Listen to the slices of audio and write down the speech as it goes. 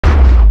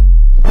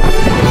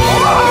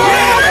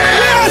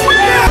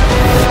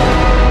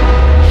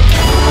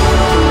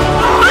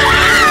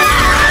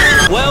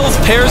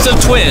pairs of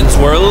twins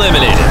were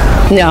eliminated.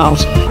 No.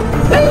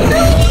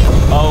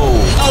 Oh.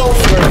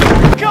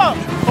 Come!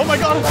 Oh my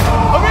God!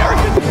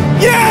 American!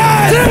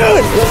 Yeah!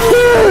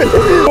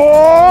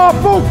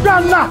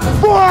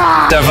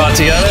 They're fought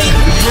together.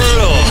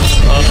 Brutal.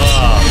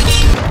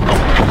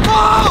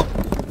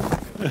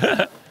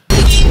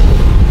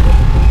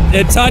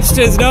 It touched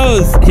his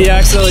nose. He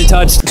accidentally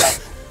touched.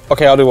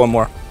 Okay, I'll do one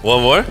more.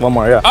 One more? One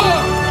more, yeah.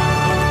 Oh.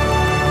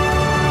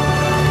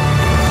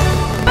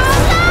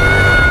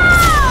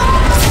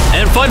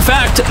 And fun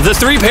fact, the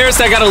 3 pairs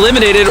that got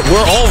eliminated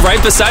were all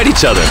right beside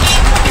each other.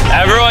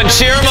 Everyone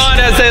cheer them on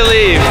as they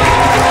leave.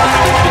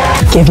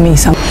 Give me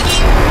some.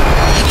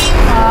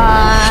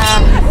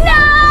 No!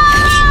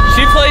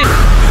 She played.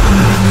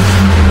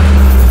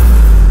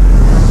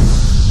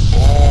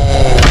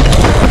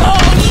 Oh!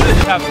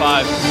 Have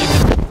 5.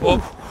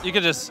 You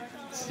could just,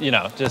 you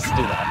know, just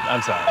do that.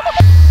 I'm sorry.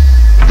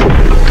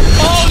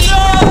 Oh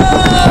no!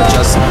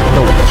 Just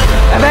no.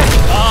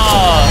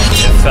 Oh,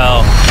 it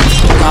fell.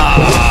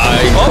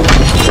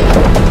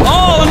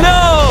 Oh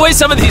no! The way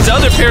some of these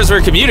other pairs were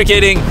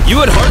communicating, you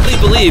would hardly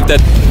believe that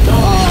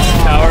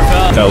power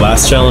fell. That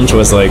last challenge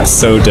was like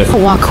so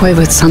difficult. Walk away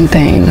with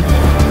something.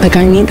 Like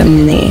I need the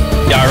money.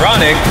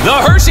 Ironic,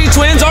 the Hershey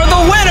twins are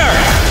the winner!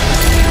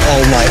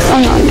 Oh my.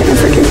 I'm not gonna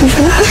forgive you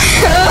for that.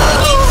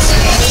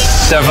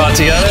 They're fought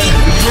together.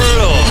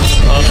 Brutal.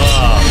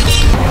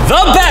 The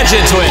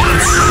Badgett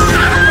twins.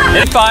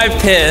 In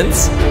 5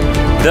 pins,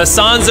 the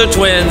Sansa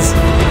twins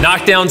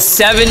knocked down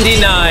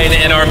 79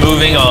 and are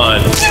moving on.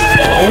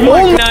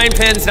 9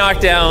 pins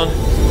knocked down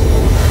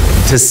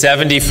to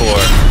 74.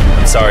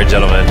 I'm sorry,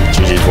 gentlemen.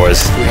 GG,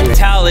 boys.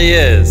 Tally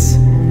is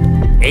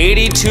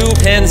 82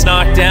 pins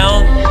knocked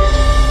down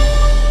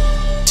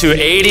to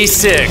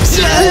 86.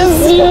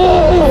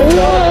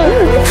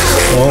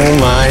 Oh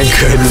my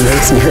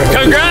goodness.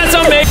 Congrats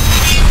on making.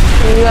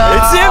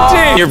 It's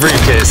empty. Your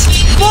briefcase.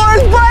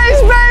 Fourth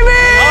place,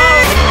 baby!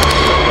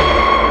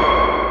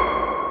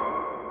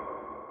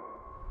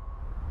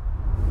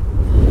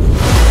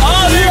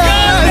 Oh, you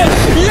got it!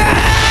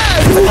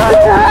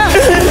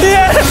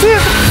 Yes!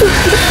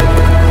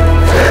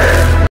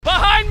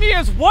 Behind me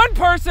is one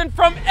person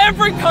from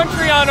every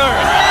country on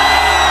Earth.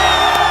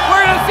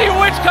 We're gonna see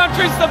which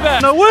country's the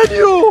best. Now with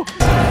you!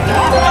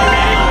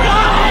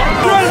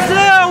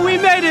 Brazil, we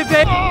made it,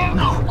 baby.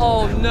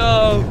 Oh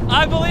no,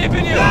 I believe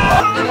in you.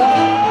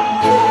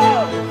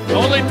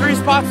 Only 3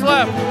 spots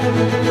left.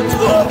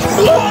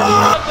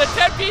 Of the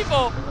 10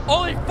 people,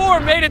 only 4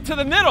 made it to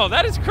the middle.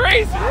 That is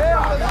crazy.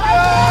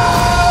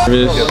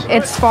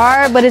 It's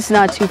far, but it's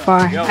not too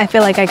far. I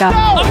feel like I got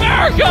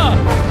America!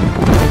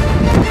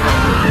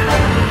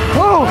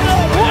 Whoa!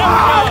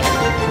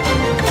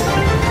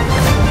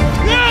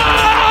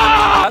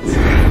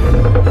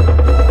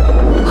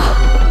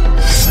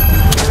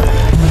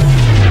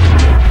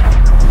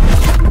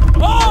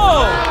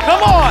 Oh,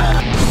 come on!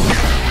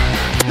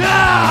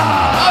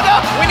 Oh no!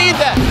 We need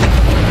that!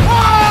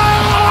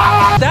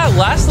 That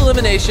last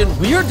elimination,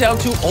 we are down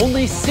to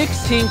only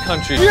 16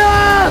 countries.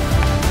 Yes!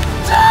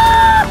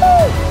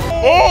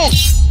 Oh!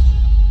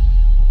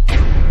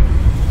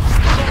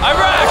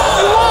 Iraq,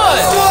 you won!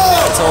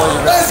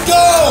 Let's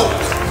go!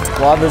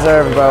 Well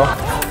deserved, bro.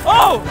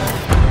 Oh!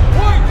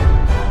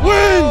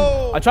 Win!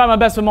 I tried my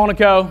best for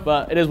Monaco,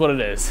 but it is what it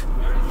is.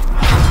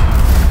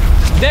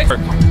 Next.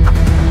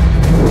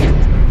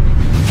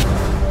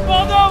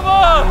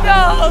 Moldova!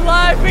 No,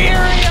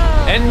 Liberia!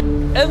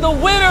 And the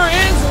winner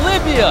is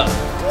Libya.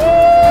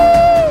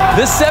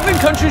 The 7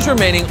 countries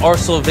remaining are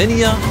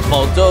Slovenia,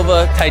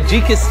 Moldova,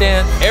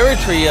 Tajikistan,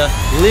 Eritrea,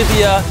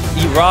 Libya,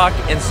 Iraq,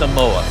 and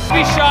Samoa.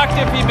 Be shocked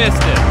if you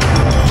missed it.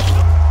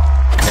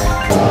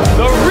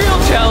 The real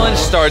challenge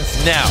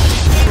starts now.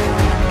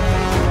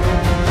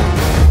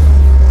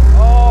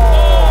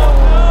 Oh,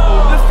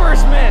 no. The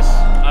first miss.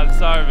 I'm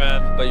sorry,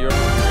 man, but you're...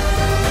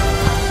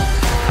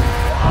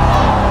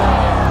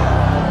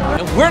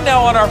 And we're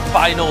now on our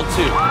final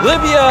 2,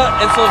 Libya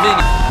and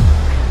Slovenia.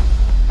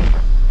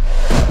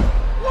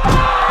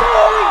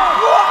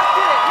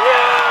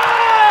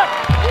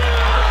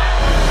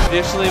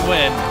 Officially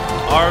win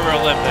our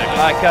Olympics.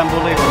 I can't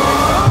believe it.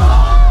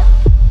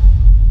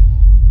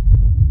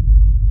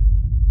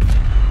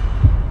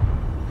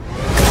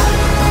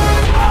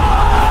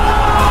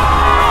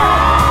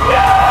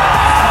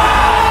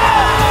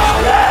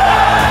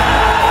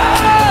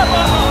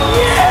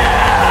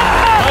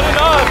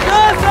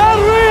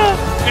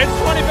 It's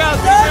 20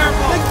 pounds. Be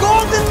careful. The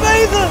golden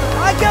mason!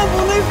 I can't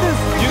believe this!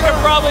 You can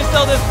probably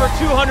sell this for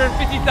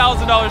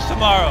 $250,000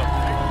 tomorrow.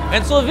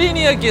 And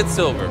Slovenia gets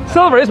silver.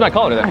 Silver is my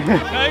color there.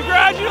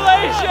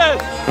 Congratulations!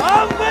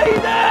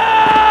 Amazing!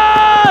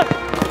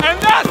 And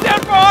that's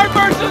it for our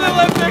version of the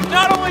Olympics.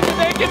 Not only did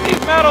they get these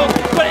medals,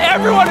 but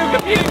everyone who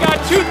competed got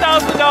 $2,000.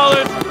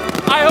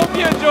 I hope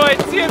you enjoyed.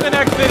 See you in the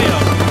next video.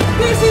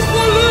 This is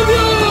for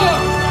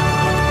Libya!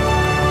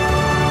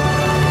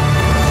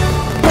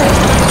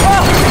 Come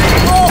on!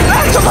 Come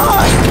on, come on, come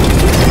on!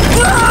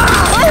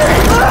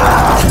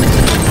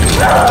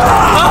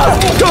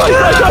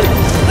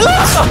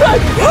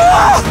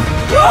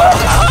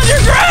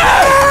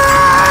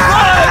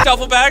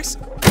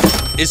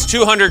 is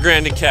 200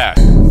 grand in cash.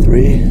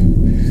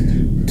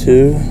 3,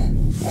 2,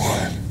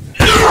 1.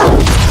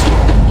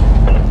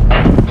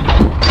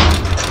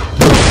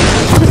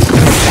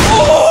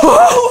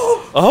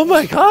 Oh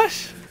my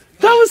gosh.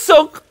 That was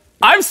so...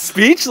 I'm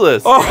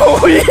speechless.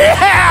 Oh,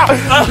 yeah!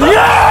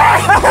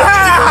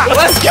 Yeah!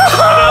 Let's go!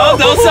 No,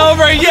 don't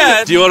celebrate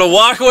yet. Do you want to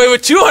walk away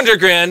with 200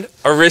 grand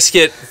or risk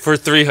it for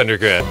 300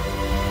 grand?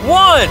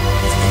 1,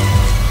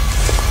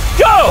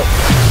 go!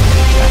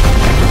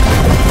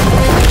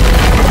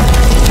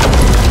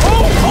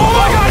 Oh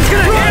my God, it's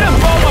gonna hit him!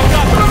 Oh my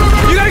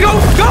God! You gotta go!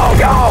 Go!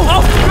 Go!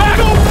 Oh, back!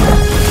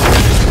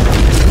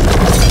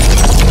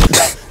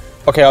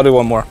 Okay, I'll do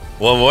one more.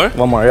 One more?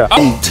 One more, yeah.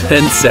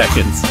 10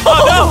 seconds.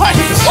 Oh, no! That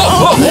is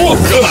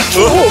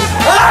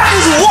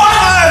what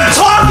I'm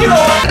talking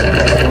about!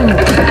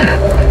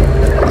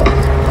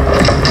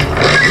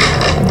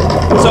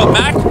 So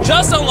Mac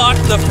just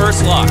unlocked the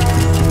first lock.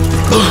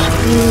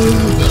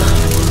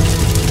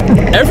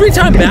 Every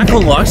time Mac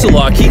unlocks a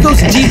lock, he goes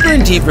deeper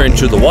and deeper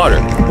into the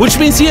water, which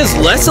means he has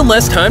less and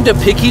less time to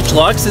pick each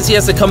lock since he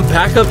has to come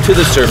back up to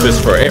the surface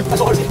for air.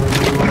 Bro,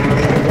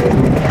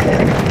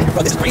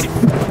 this is crazy.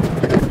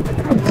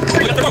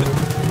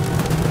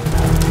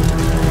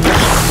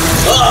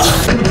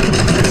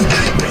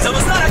 He's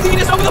almost done. I think he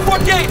just opened the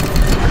fourth gate.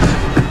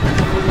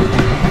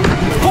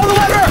 Pull the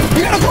lever!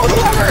 You gotta pull the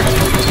lever!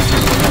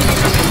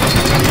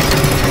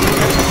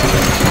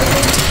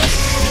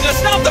 You just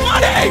stop the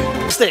money!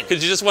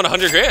 Because you just won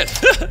 100 grand.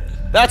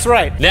 That's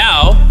right.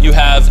 Now you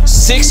have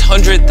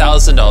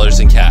 $600,000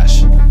 in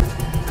cash.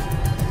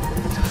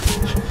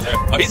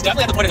 Oh, he's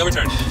definitely at the point of no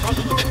return.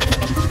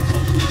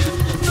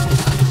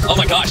 Oh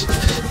my gosh.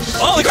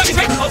 Holy crap, he's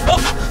right. Oh,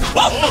 oh,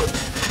 oh.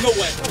 No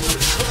way.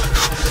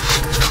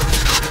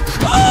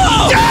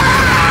 Oh!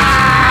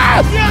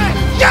 Yes!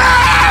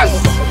 Yes!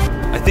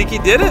 I think he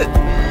did it.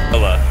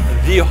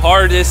 The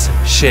hardest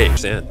shape.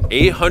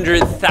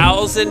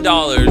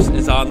 $800,000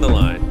 is on the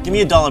line. Give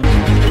me $1.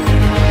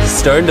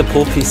 Starting to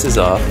pull pieces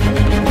off.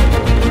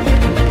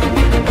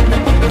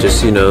 Just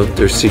so you know,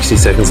 there's 60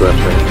 seconds left,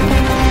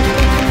 right?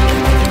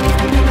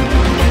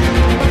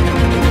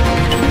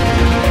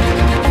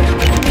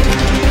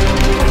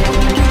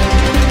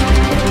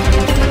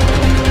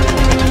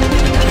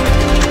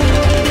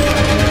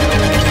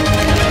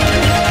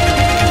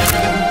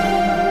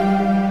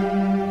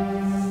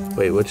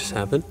 Wait, what just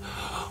happened?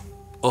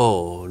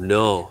 Oh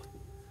no.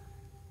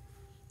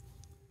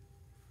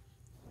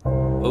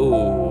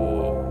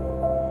 Oh.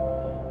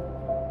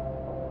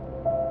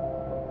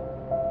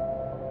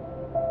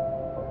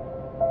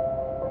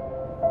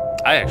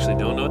 I actually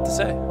don't know what to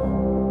say.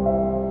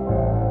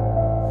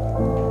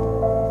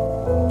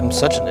 I'm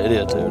such an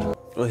idiot, dude.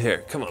 Well,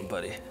 here, come on,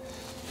 buddy.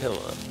 Come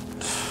on.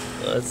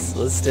 Let's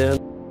stand.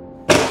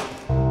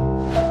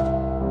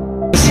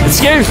 It's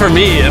scary for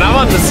me, and I'm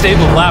on the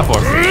stable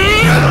platform.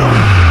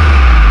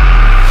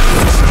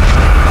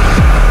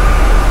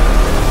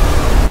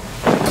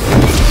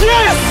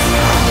 Yes!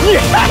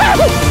 Yes!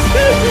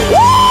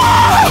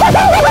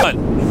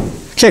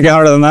 Can't get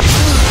harder than that.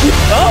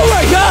 Oh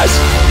my gosh!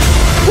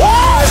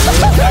 What?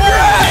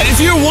 And if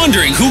you're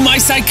wondering who my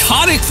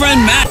psychotic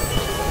friend Matt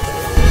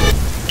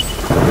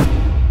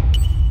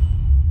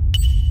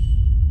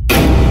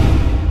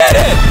did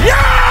it!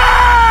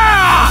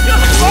 Yeah!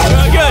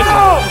 Good.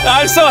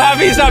 I'm so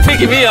happy he's not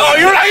picking me up. Oh,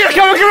 you're not gonna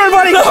come here,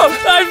 buddy! No,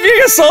 I'm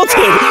being assaulted.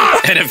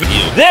 And if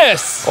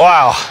this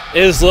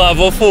is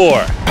level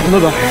 4.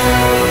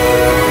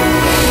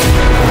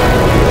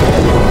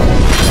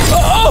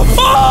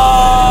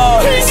 Oh,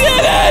 he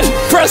did it!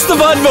 Press the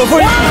button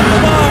before you...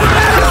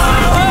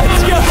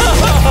 Let's go!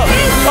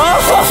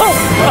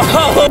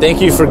 Oh.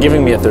 Thank you for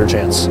giving me a third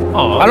chance.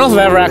 Aw. I don't know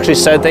if I've ever actually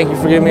said thank you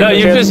for giving me a No, third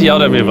you chance. just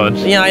yelled at me a bunch.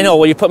 Yeah, I know.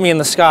 Well, you put me in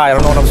the sky. I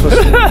don't know what I'm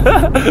supposed to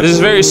do. This is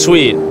very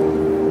sweet.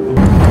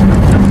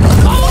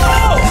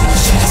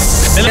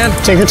 Man,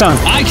 take your time.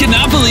 I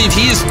cannot believe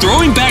he is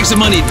throwing bags of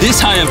money this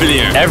high up in the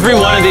air. Every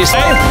one of these.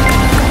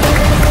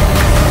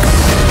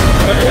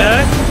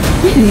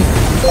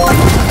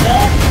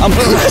 I'm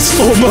blessed.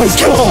 Oh my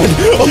God!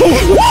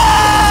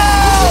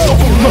 Oh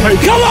my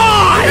God! Come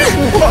on!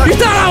 You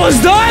thought I was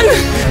done?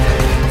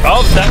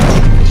 Oh, that.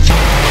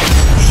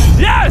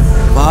 Yes!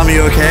 Mom,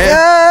 you okay?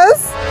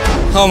 Yes.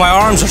 Oh, my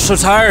arms are so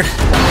tired.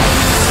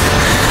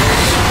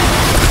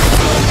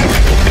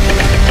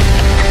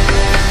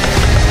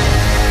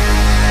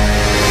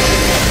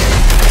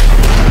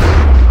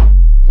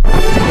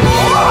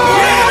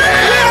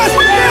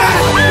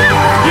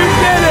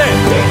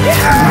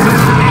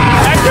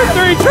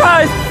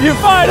 You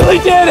finally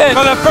did it!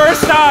 For the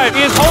first time,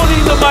 he is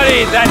holding the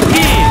money that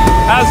he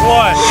has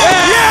won.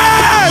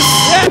 Yes!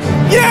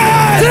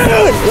 Yes!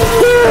 Dude!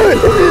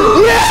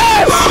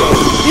 Yes!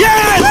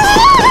 Yes!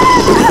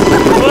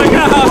 Look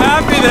at how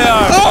happy they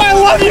are. Oh, I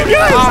love you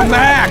guys! Oh,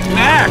 Mac!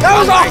 That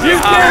was awesome! You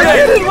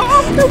did it!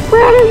 I'm so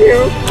proud of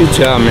you. Good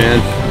job, man.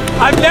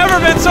 I've never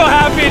been so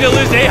happy to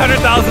lose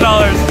 $800,000.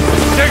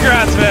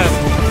 Congrats, man.